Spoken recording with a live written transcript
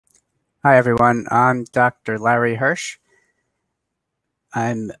Hi, everyone. I'm Dr. Larry Hirsch.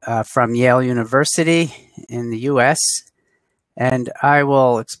 I'm from Yale University in the U.S., and I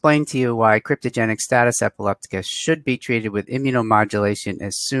will explain to you why cryptogenic status epilepticus should be treated with immunomodulation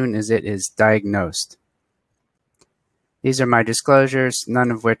as soon as it is diagnosed. These are my disclosures,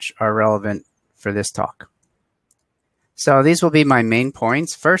 none of which are relevant for this talk. So these will be my main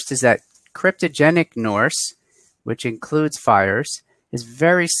points. First is that cryptogenic Norse, which includes fires, is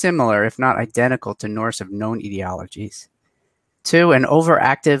very similar, if not identical, to Norse of known etiologies. 2, an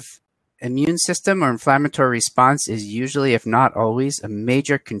overactive immune system or inflammatory response is usually, if not always, a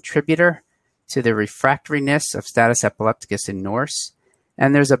major contributor to the refractoriness of status epilepticus in Norse.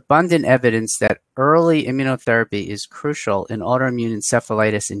 And there's abundant evidence that early immunotherapy is crucial in autoimmune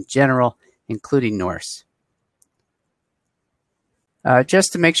encephalitis in general, including Norse.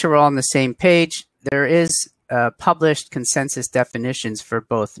 Just to make sure we're all on the same page, there is published consensus definitions for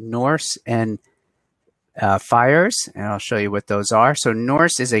both Norse and fires, and I'll show you what those are. So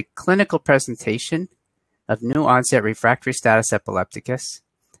Norse is a clinical presentation of new onset refractory status epilepticus,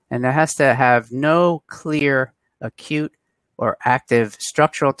 and it has to have no clear acute or active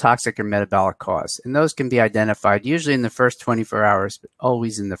structural, toxic, or metabolic cause. And those can be identified usually in the first 24 hours, but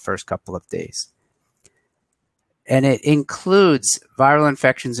always in the first couple of days. And it includes viral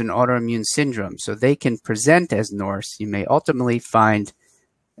infections and autoimmune syndrome. So they can present as Norse. You may ultimately find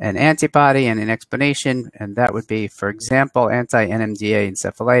an antibody and an explanation, and that would be, for example, anti-NMDA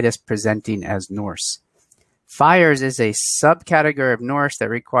encephalitis presenting as Norse. Fires is a subcategory of Norse that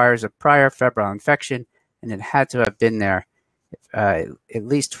requires a prior febrile infection, and it had to have been there at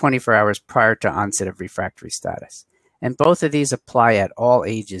least 24 hours prior to onset of refractory status. And both of these apply at all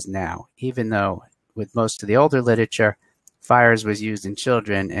ages now, even though with most of the older literature, fires was used in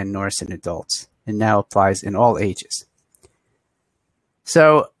children and Norse in adults, and now applies in all ages.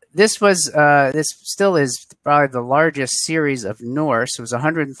 So this still is probably the largest series of Norse. It was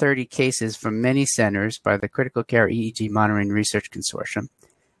 130 cases from many centers by the Critical Care EEG Monitoring Research Consortium.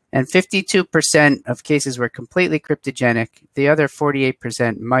 And 52% of cases were completely cryptogenic. The other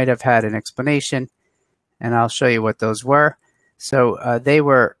 48% might have had an explanation, and I'll show you what those were. So they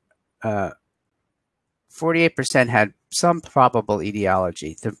were 48% had some probable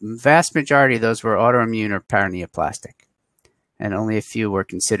etiology. The vast majority of those were autoimmune or paraneoplastic, and only a few were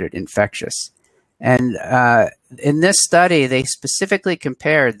considered infectious. And in this study, they specifically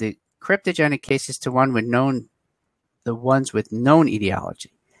compared the cryptogenic cases to the ones with known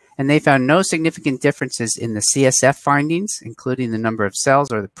etiology. And they found no significant differences in the CSF findings, including the number of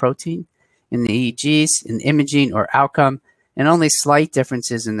cells or the protein, in the EEGs, in imaging or outcome, and only slight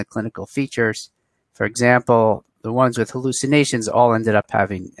differences in the clinical features. For example, the ones with hallucinations all ended up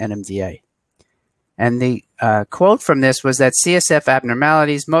having NMDA. And the quote from this was that CSF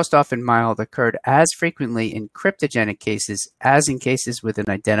abnormalities, most often mild, occurred as frequently in cryptogenic cases as in cases with an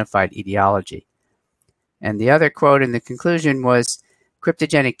identified etiology. And the other quote in the conclusion was,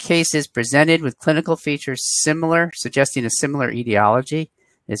 cryptogenic cases presented with clinical features similar, suggesting a similar etiology.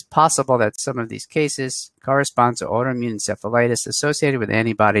 It's possible that some of these cases correspond to autoimmune encephalitis associated with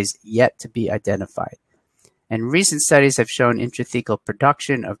antibodies yet to be identified. And recent studies have shown intrathecal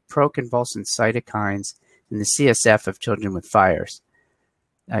production of proconvulsant cytokines in the CSF of children with fires.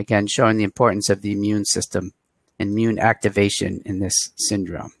 Again, showing the importance of the immune system, immune activation in this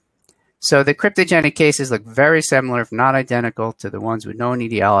syndrome. So the cryptogenic cases look very similar, if not identical, to the ones with known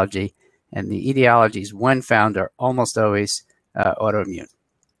etiology, and the etiologies, when found, are almost always autoimmune.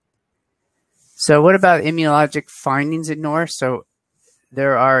 So what about immunologic findings in Norse? So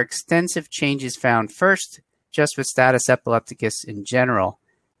there are extensive changes found, first just with status epilepticus in general,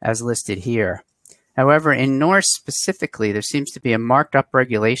 as listed here. However, in Norse specifically, there seems to be a marked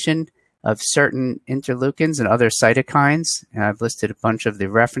upregulation of certain interleukins and other cytokines. And I've listed a bunch of the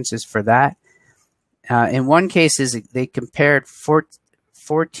references for that. In one case, they compared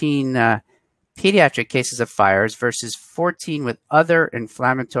 14 pediatric cases of fires versus 14 with other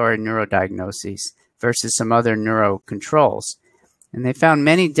inflammatory neurodiagnoses versus some other neurocontrols. And they found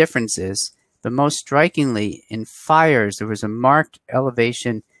many differences, but most strikingly, in fires, there was a marked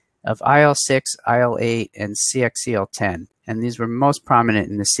elevation of IL-6, IL-8, and CXCL10. And these were most prominent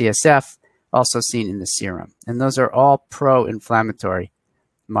in the CSF, also seen in the serum. And those are all pro-inflammatory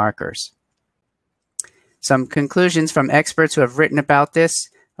markers. Some conclusions from experts who have written about this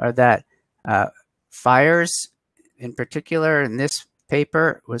are that fires, in particular in this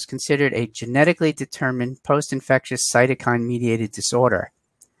paper, was considered a genetically determined post-infectious cytokine-mediated disorder.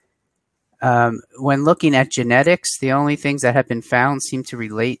 When looking at genetics, the only things that have been found seem to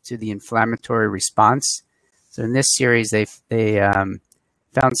relate to the inflammatory response. So in this series, they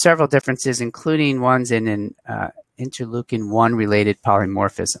found several differences, including ones in an interleukin-1 related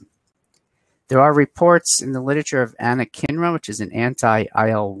polymorphism. There are reports in the literature of anakinra, which is an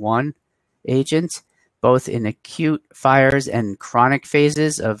anti-IL-1 agent, both in acute fires and chronic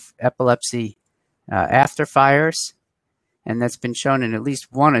phases of epilepsy after fires, and that's been shown in at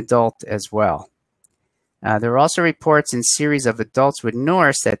least one adult as well. There are also reports in series of adults with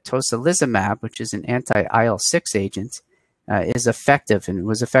NORS that tocilizumab, which is an anti-IL-6 agent, is effective, and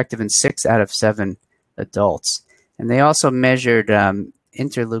was effective in 6 out of 7 adults. And they also measured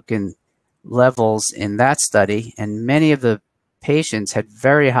interleukin levels in that study, and many of the patients had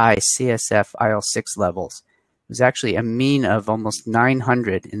very high CSF IL-6 levels. It was actually a mean of almost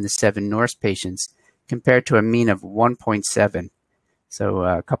 900 in the 7 NORS patients compared to a mean of 1.7, so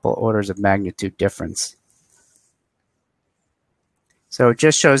a couple orders of magnitude difference. So it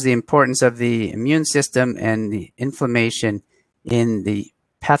just shows the importance of the immune system and the inflammation in the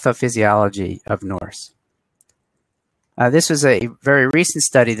pathophysiology of NORS. This was a very recent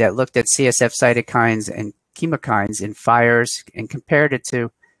study that looked at CSF cytokines and chemokines in fires and compared it to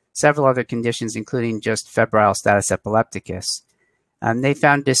several other conditions, including just febrile status epilepticus. They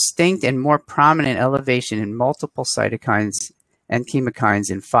found distinct and more prominent elevation in multiple cytokines and chemokines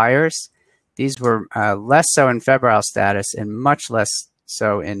in fires. These were less so in febrile status and much less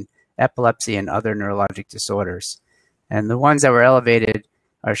so in epilepsy and other neurologic disorders. And the ones that were elevated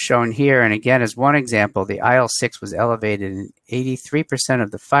are shown here. And again, as one example, the IL-6 was elevated in 83% of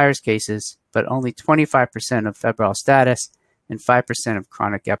the fires cases, but only 25% of febrile status and 5% of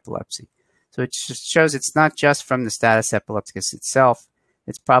chronic epilepsy. So it just shows it's not just from the status epilepticus itself,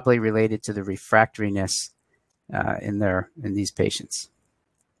 it's probably related to the refractoriness in these patients.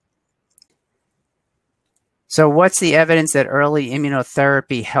 So what's the evidence that early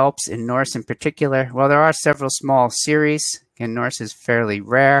immunotherapy helps in NORS in particular? Well, there are several small series. Again, NORS is fairly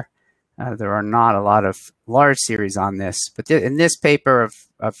rare. There are not a lot of large series on this. But in this paper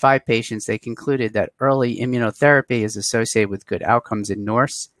of 5 patients, they concluded that early immunotherapy is associated with good outcomes in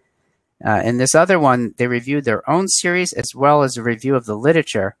NORS. In this other one, they reviewed their own series as well as a review of the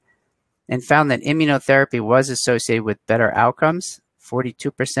literature and found that immunotherapy was associated with better outcomes,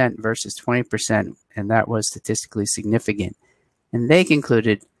 42% versus 20%, and that was statistically significant. And they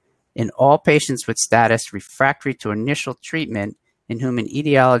concluded in all patients with status refractory to initial treatment in whom an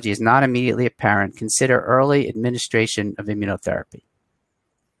etiology is not immediately apparent, consider early administration of immunotherapy.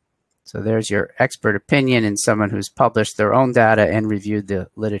 So there's your expert opinion in someone who's published their own data and reviewed the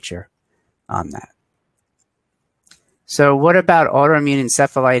literature on that. So what about autoimmune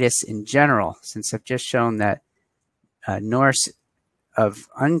encephalitis in general? Since I've just shown that NORS of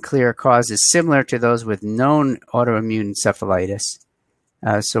unclear cause is similar to those with known autoimmune encephalitis.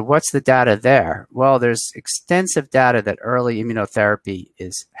 So what's the data there? Well, there's extensive data that early immunotherapy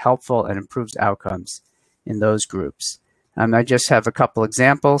is helpful and improves outcomes in those groups. I just have a couple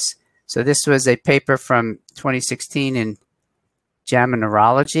examples. So this was a paper from 2016 in JAMA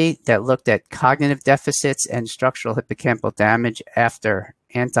Neurology that looked at cognitive deficits and structural hippocampal damage after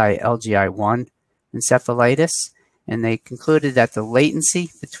anti-LGI1 encephalitis. And they concluded that the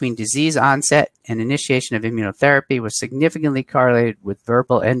latency between disease onset and initiation of immunotherapy was significantly correlated with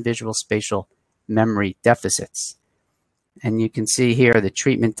verbal and visual spatial memory deficits. And you can see here the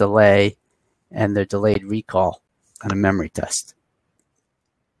treatment delay and the delayed recall on a memory test.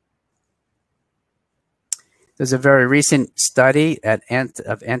 There's a very recent study of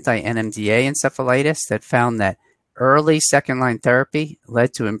anti-NMDA encephalitis that found that early second-line therapy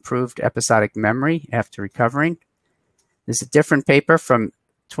led to improved episodic memory after recovering. There's a different paper from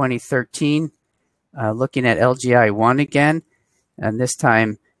 2013 looking at LGI1 again, and this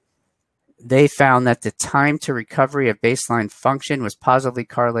time they found that the time to recovery of baseline function was positively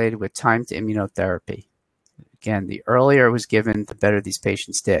correlated with time to immunotherapy. Again, the earlier it was given, the better these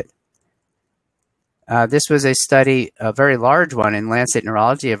patients did. This was a study, a very large one in Lancet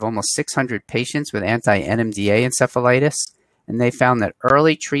Neurology of almost 600 patients with anti-NMDA encephalitis. And they found that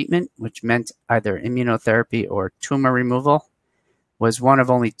early treatment, which meant either immunotherapy or tumor removal, was one of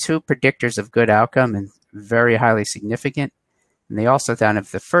only 2 predictors of good outcome and very highly significant. And they also found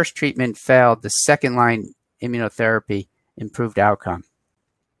if the first treatment failed, the second-line immunotherapy improved outcome.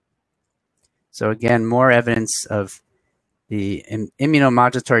 So again, more evidence of the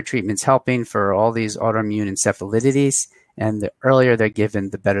immunomodulatory treatments helping for all these autoimmune encephalitides, and the earlier they're given,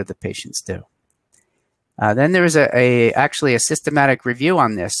 the better the patients do. Then there was actually a systematic review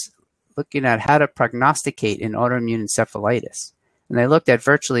on this, looking at how to prognosticate in autoimmune encephalitis. And they looked at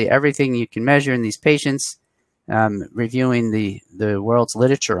virtually everything you can measure in these patients, reviewing the world's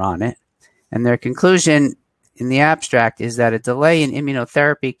literature on it. And their conclusion in the abstract is that a delay in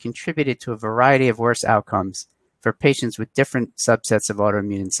immunotherapy contributed to a variety of worse outcomes for patients with different subsets of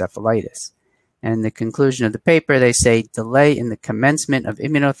autoimmune encephalitis. And in the conclusion of the paper, they say delay in the commencement of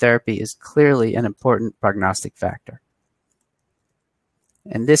immunotherapy is clearly an important prognostic factor.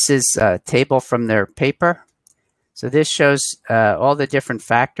 And this is a table from their paper. So this shows all the different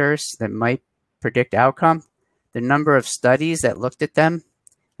factors that might predict outcome, the number of studies that looked at them,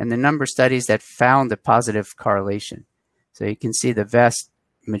 and the number of studies that found a positive correlation. So you can see the vast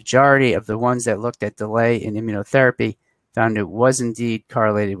majority of the ones that looked at delay in immunotherapy found it was indeed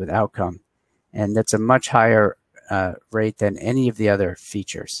correlated with outcome. And that's a much higher rate than any of the other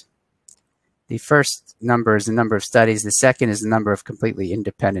features. The first number is the number of studies. The second is the number of completely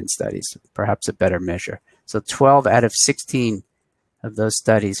independent studies, perhaps a better measure. So 12 out of 16 of those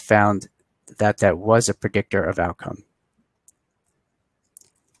studies found that that was a predictor of outcome.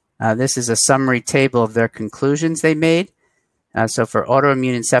 This is a summary table of their conclusions they made. So for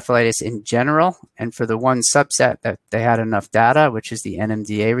autoimmune encephalitis in general, and for the one subset that they had enough data, which is the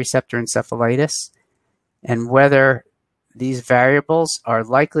NMDA receptor encephalitis, and whether these variables are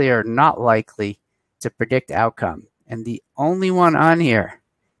likely or not likely to predict outcome. And the only one on here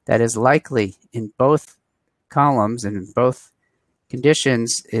that is likely in both columns and in both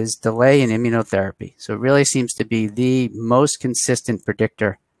conditions is delay in immunotherapy. So it really seems to be the most consistent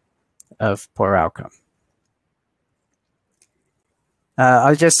predictor of poor outcome.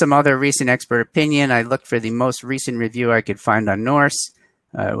 Just some other recent expert opinion. I looked for the most recent review I could find on Norse,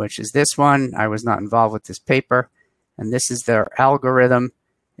 which is this one. I was not involved with this paper. And this is their algorithm.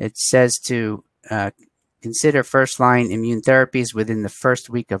 It says to consider first-line immune therapies within the first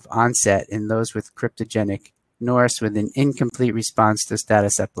week of onset in those with cryptogenic Norse with an incomplete response to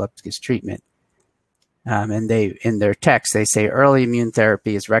status epilepticus treatment. And they, in their text, they say early immune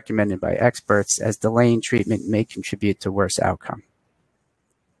therapy is recommended by experts as delaying treatment may contribute to worse outcome.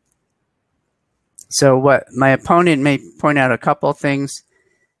 So what my opponent may point out a couple of things.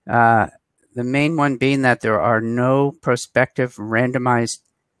 The main one being that there are no prospective randomized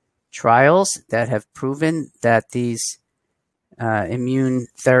trials that have proven that these immune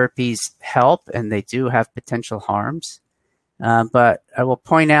therapies help, and they do have potential harms. But I will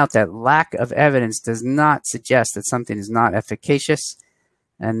point out that lack of evidence does not suggest that something is not efficacious.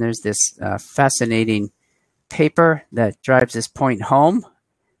 And there's this fascinating paper that drives this point home.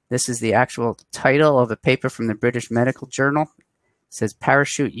 This is the actual title of a paper from the British Medical Journal. It says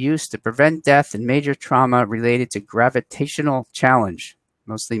parachute use to prevent death and major trauma related to gravitational challenge,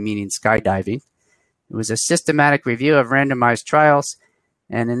 mostly meaning skydiving. It was a systematic review of randomized trials,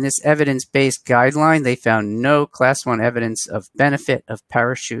 and in this evidence-based guideline, they found no class 1 evidence of benefit of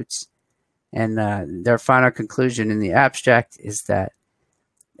parachutes. And their final conclusion in the abstract is that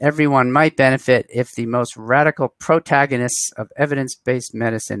everyone might benefit if the most radical protagonists of evidence-based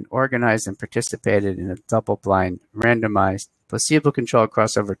medicine organized and participated in a double-blind, randomized, placebo-controlled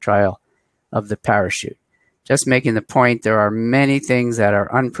crossover trial of the parachute. Just making the point, there are many things that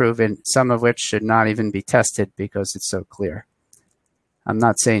are unproven, some of which should not even be tested because it's so clear. I'm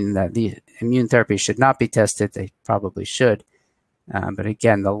not saying that the immune therapy should not be tested. They probably should. But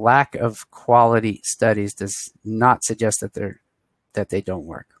again, the lack of quality studies does not suggest that they don't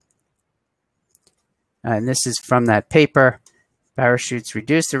work. And this is from that paper. Parachutes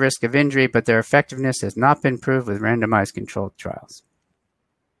reduce the risk of injury, but their effectiveness has not been proved with randomized controlled trials.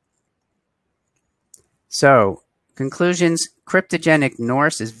 So, conclusions. Cryptogenic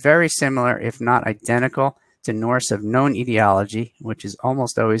Norse is very similar, if not identical, to Norse of known etiology, which is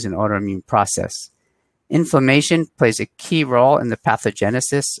almost always an autoimmune process. Inflammation plays a key role in the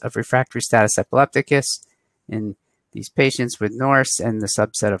pathogenesis of refractory status epilepticus in these patients with Norse and the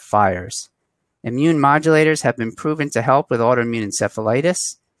subset of fires. Immune modulators have been proven to help with autoimmune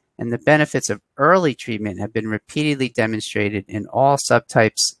encephalitis, and the benefits of early treatment have been repeatedly demonstrated in all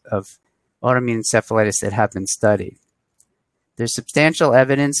subtypes of autoimmune encephalitis that have been studied. There's substantial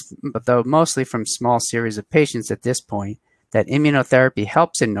evidence, though mostly from small series of patients at this point, that immunotherapy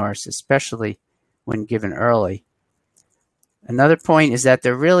helps in Norse, especially when given early. Another point is that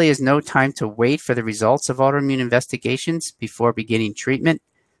there really is no time to wait for the results of autoimmune investigations before beginning treatment.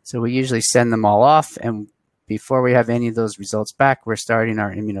 So we usually send them all off, and before we have any of those results back, we're starting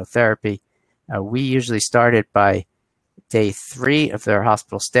our immunotherapy. We usually start it by day 3 of their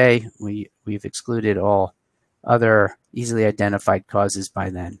hospital stay. We've excluded all other easily identified causes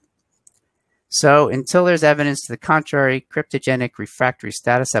by then. So until there's evidence to the contrary, cryptogenic refractory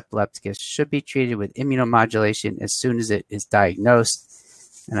status epilepticus should be treated with immunomodulation as soon as it is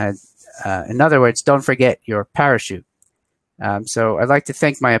diagnosed. And in other words, don't forget your parachute. So I'd like to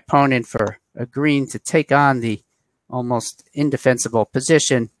thank my opponent for agreeing to take on the almost indefensible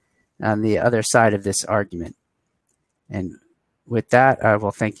position on the other side of this argument. And with that, I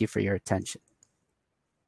will thank you for your attention.